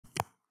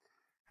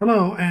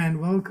Hello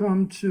and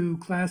welcome to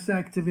class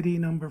activity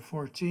number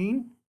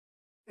 14.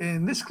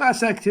 In this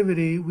class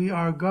activity, we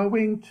are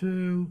going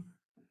to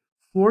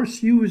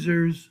force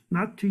users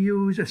not to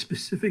use a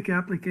specific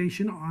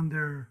application on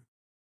their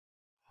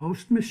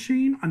host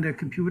machine, on their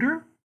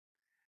computer.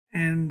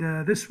 And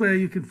this way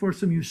you can force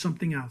them to use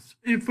something else.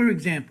 For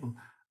example,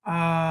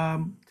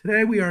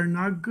 today we're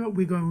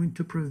going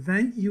to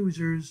prevent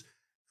users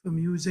from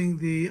using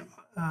the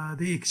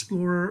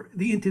Explorer,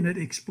 the Internet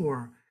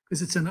Explorer,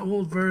 because it's an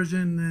old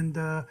version,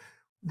 and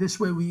this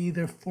way we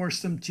either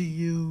force them to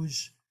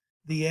use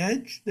the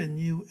Edge, the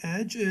new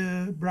Edge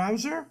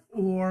browser,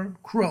 or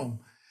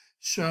Chrome.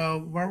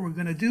 So what we're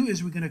going to do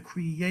is we're going to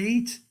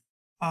create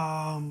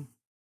a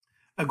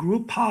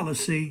group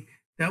policy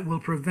that will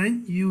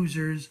prevent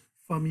users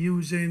from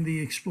using the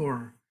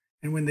Explorer.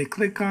 And when they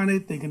click on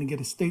it, they're going to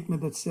get a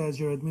statement that says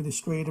your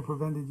administrator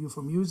prevented you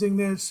from using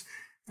this,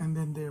 and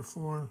then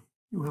therefore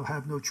you will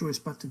have no choice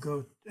but to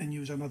go and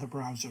use another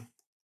browser.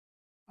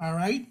 All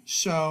right,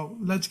 so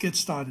let's get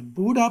started.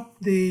 Boot up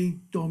the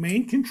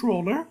domain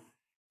controller,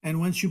 and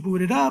once you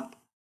boot it up,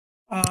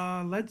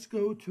 let's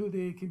go to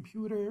the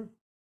computer,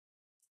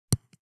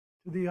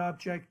 to the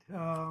object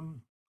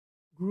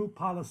group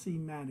policy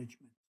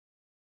management.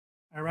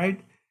 All right,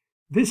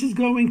 this is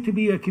going to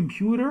be a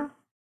computer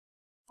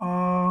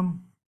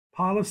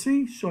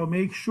policy, so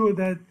make sure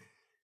that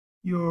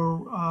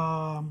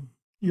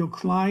your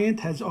client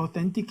has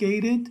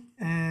authenticated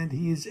and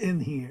he is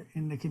in here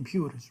in the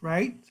computers,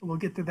 right? So we'll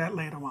get to that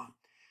later on.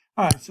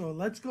 All right, so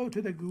let's go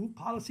to the group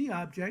policy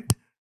object,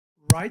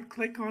 right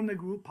click on the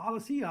group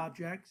policy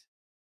objects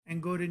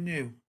and go to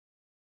new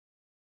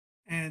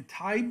and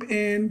type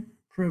in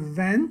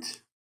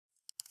prevent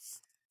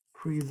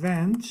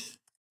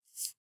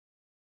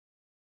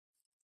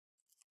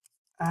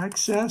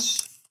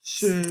access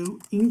to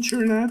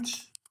Internet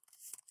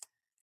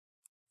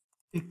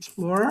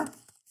Explorer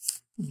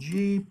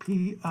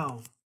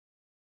GPO.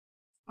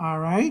 All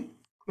right,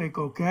 click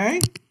OK.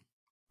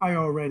 I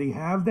already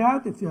have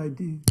that. If I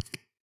do,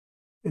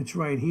 it's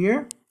right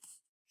here.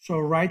 So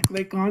right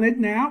click on it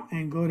now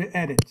and go to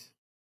edit.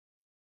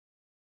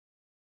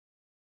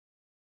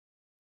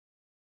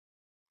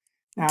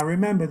 Now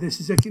remember, this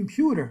is a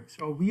computer,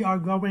 so we are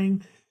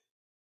going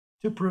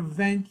to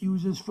prevent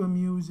users from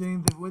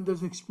using the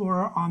Windows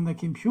Explorer on the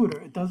computer.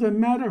 It doesn't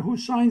matter who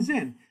signs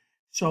in.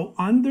 So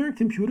under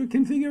computer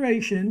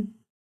configuration,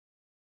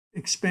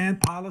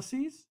 expand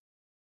policies,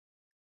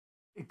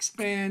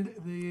 expand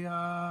the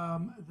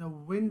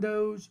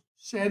Windows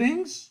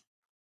settings,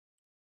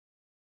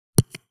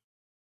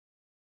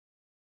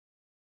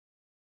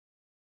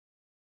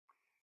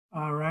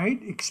 all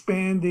right,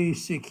 expand the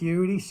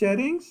security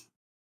settings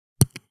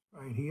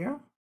right here.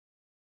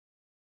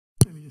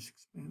 Let me just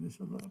expand this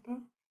a little bit.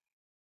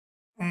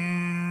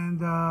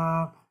 And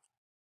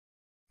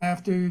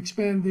after you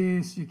expand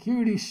the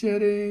security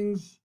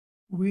settings,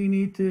 we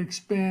need to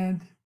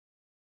expand,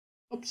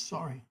 oops,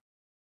 sorry.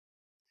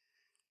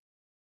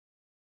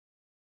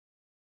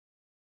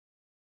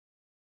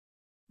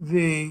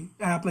 The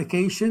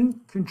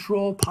application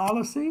control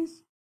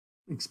policies,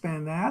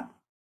 expand that.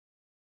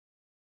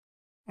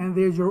 And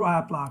there's your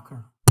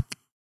AppLocker.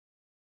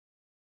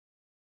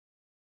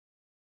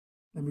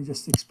 Let me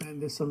just expand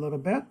this a little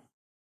bit.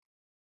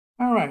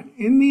 All right,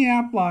 in the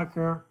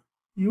AppLocker,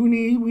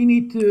 we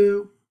need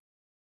to,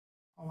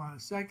 hold on a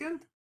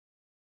second.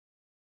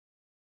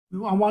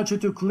 I want you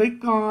to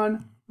click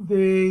on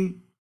the,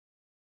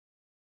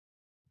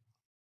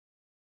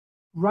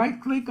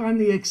 right click on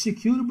the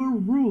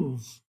executable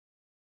rules.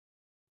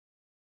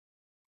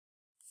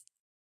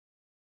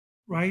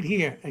 Right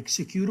here,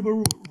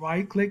 executable,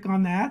 right click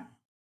on that.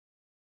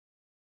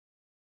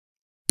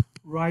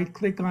 Right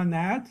click on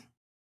that.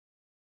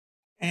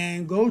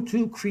 And go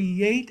to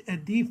create a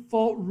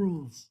default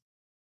rules.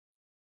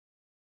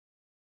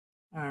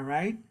 All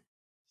right.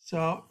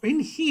 So in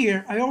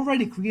here, I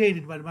already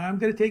created one, but I'm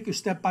going to take you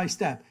step by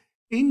step.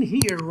 In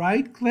here,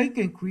 right click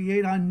and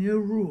create a new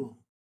rule.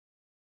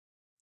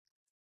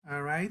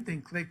 All right.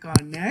 Then click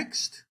on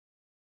next.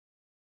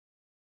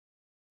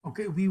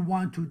 Okay. We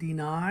want to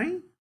deny.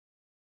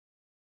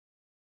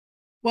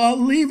 Well,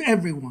 leave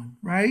everyone,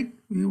 right?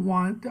 We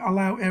want to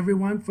allow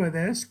everyone for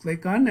this.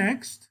 Click on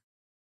next.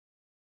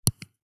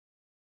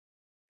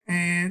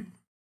 And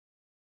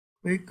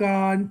click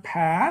on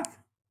path.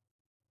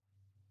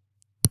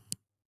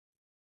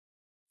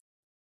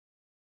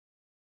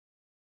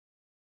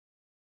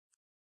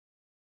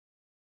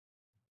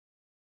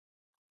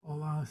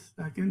 Hold on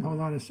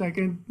a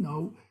second.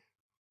 No,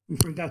 we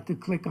forgot to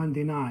click on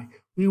deny.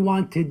 We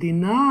want to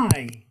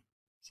deny,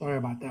 sorry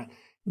about that.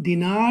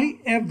 Deny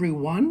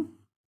everyone.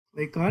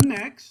 Click on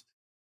next.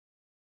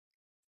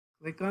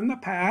 Click on the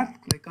path,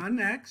 click on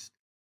next.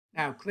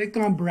 Now click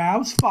on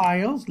browse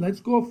files.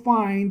 Let's go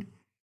find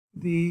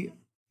the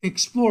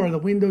Explorer, the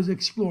Windows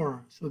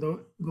Explorer. So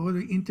go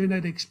to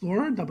Internet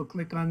Explorer, double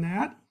click on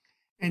that.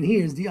 And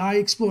here's the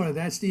iExplorer.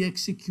 That's the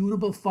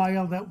executable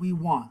file that we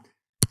want.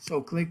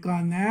 So click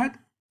on that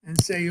and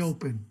say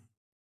open.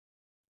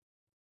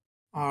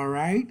 All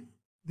right.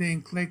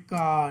 then click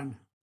on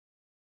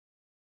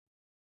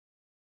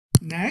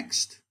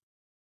Next.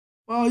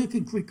 Well, you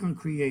can click on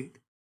Create.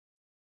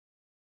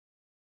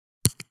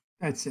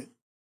 That's it.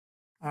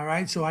 All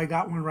right, so I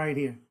got one right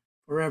here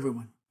for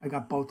everyone. I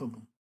got both of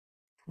them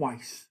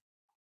twice.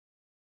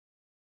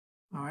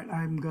 All right,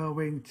 I'm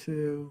going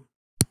to,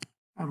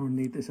 I don't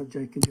need this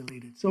object, I can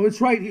delete it. So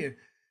it's right here.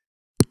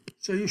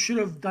 So you should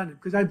have done it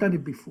because I've done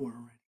it before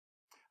already.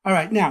 All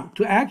right, now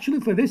to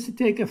actually, for this to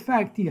take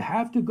effect, you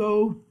have to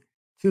go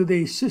to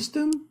the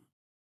System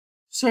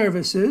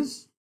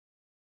Services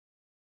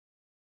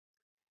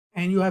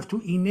and you have to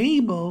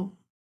enable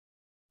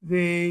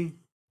the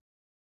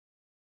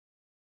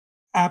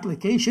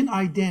application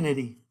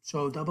identity.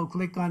 So double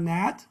click on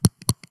that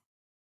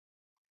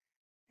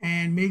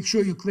and make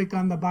sure you click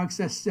on the box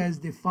that says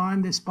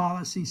define this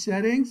policy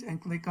settings and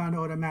click on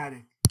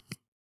automatic.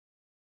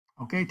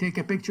 Okay, take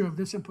a picture of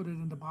this and put it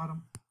in the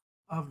bottom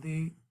of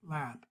the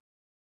lab.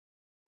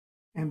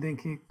 And then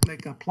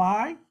click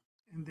apply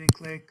and then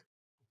click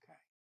OK.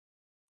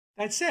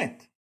 That's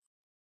it.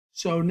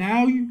 So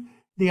now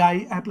the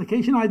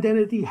application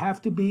identity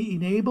have to be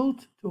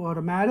enabled to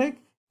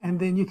automatic, and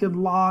then you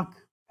can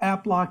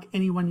app lock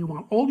anyone you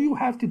want. All you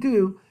have to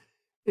do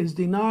is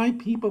deny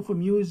people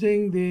from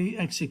using the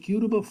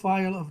executable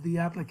file of the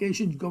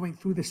application going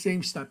through the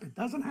same step. It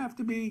doesn't have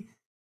to be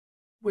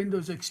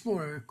Windows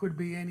Explorer. It could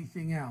be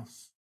anything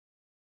else.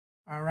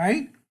 All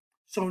right.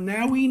 So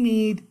now we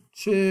need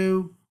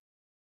to,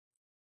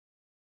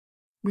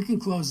 we can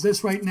close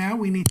this right now.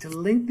 We need to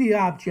link the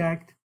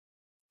object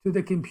to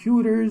the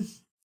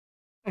computer's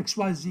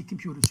XYZ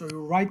computer. So you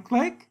right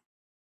click,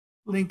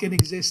 link an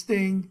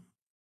existing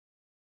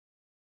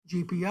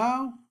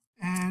GPO,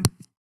 and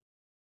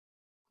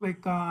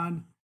click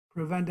on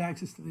prevent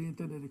access to the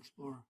Internet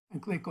Explorer and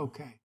click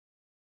OK.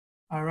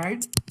 All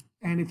right.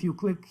 And if you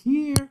click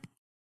here,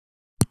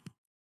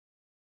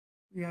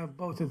 we have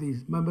both of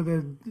these. Remember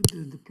the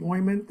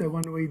deployment, the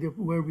one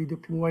where we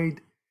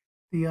deployed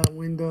the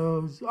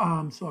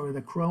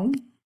the Chrome.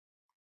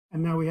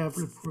 And now we have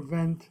to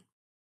prevent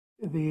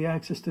the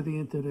access to the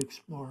Internet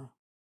Explorer.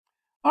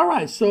 All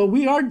right, so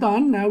we are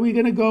done. Now we're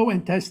going to go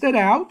and test it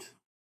out.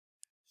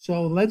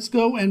 So let's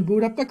go and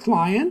boot up the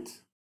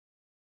client.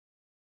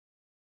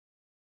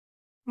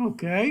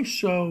 Okay,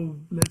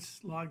 so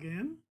let's log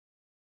in.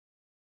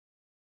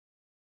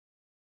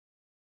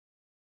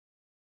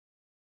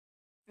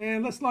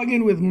 And let's log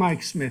in with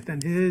Mike Smith.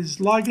 And his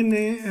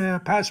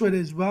login password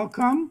is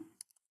welcome4,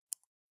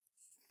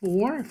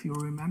 if you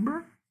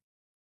remember.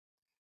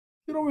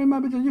 If you don't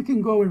remember, then you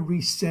can go and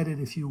reset it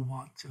if you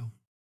want to.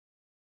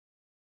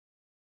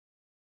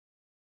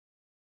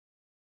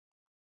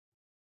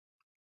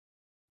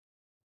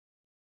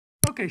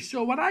 Okay,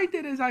 so what I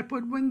did is I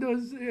put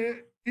Windows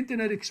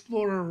Internet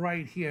Explorer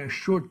right here,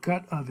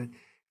 shortcut of it.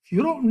 If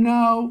you don't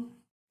know,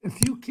 if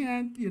you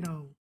can't, you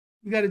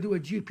got to do a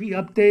GP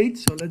update.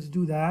 So let's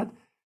do that.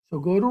 So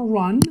go to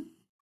Run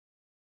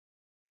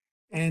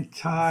and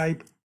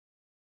type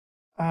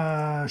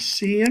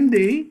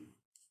CMD,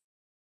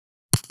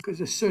 because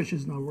the search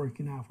is not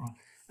working out wrong.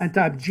 And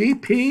type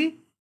GP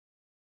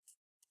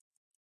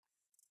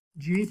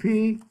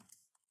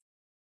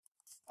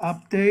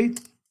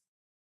update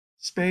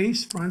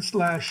space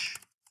 /force.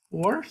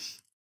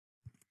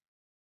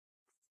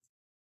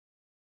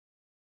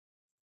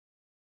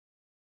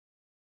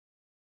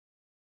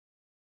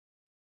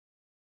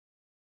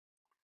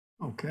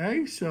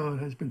 Okay, so it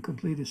has been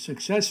completed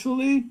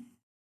successfully.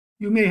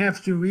 You may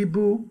have to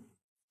reboot,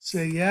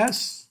 say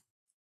yes.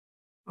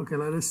 Okay,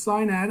 let us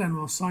sign out and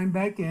we'll sign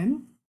back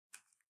in.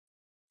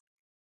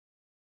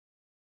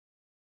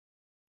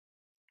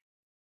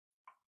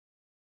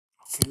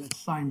 Okay,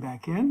 let's sign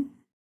back in.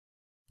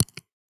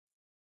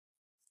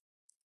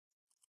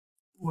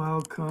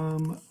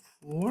 Welcome4.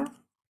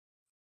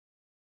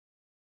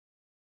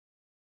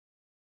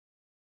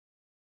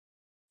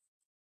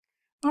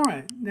 All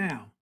right,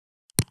 now,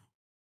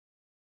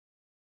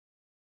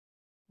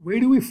 where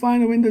do we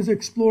find the Windows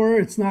Explorer?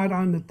 It's not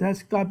on the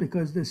desktop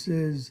because this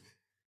is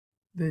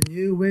the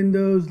new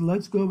Windows.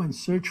 Let's go and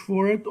search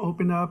for it.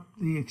 Open up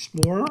the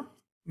Explorer.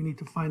 We need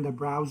to find the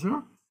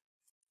browser.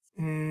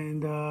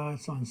 And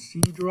it's on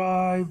C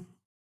drive,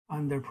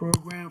 under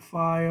Program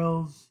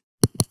Files,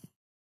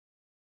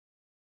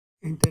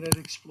 Internet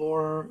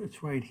Explorer.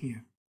 It's right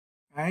here,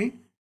 right?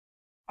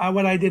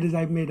 What I did is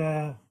I made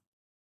a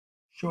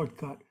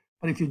shortcut.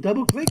 But if you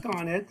double click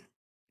on it,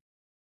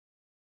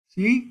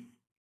 see,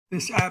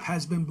 this app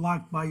has been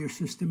blocked by your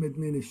system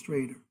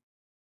administrator.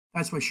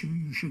 That's what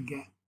you should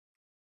get.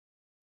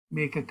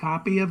 Make a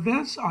copy of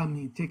this.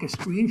 Take a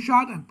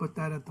screenshot and put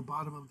that at the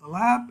bottom of the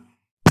lab.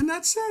 And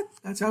that's it.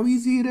 That's how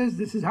easy it is.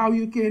 This is how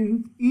you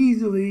can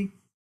easily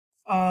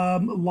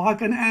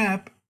lock an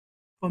app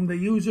from the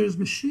user's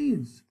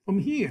machines from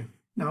here.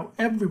 Now,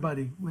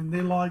 everybody, when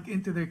they log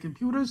into their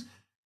computers,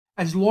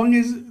 as long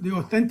as the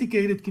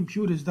authenticated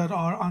computers that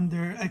are on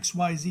their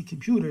XYZ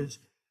computers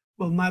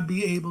will not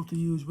be able to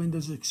use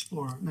Windows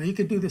Explorer. Now, you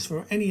can do this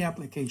for any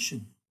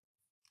application.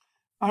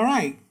 All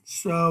right,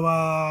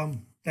 so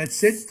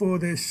That's it for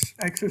this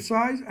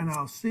exercise, and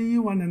I'll see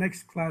you on the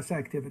next class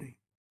activity.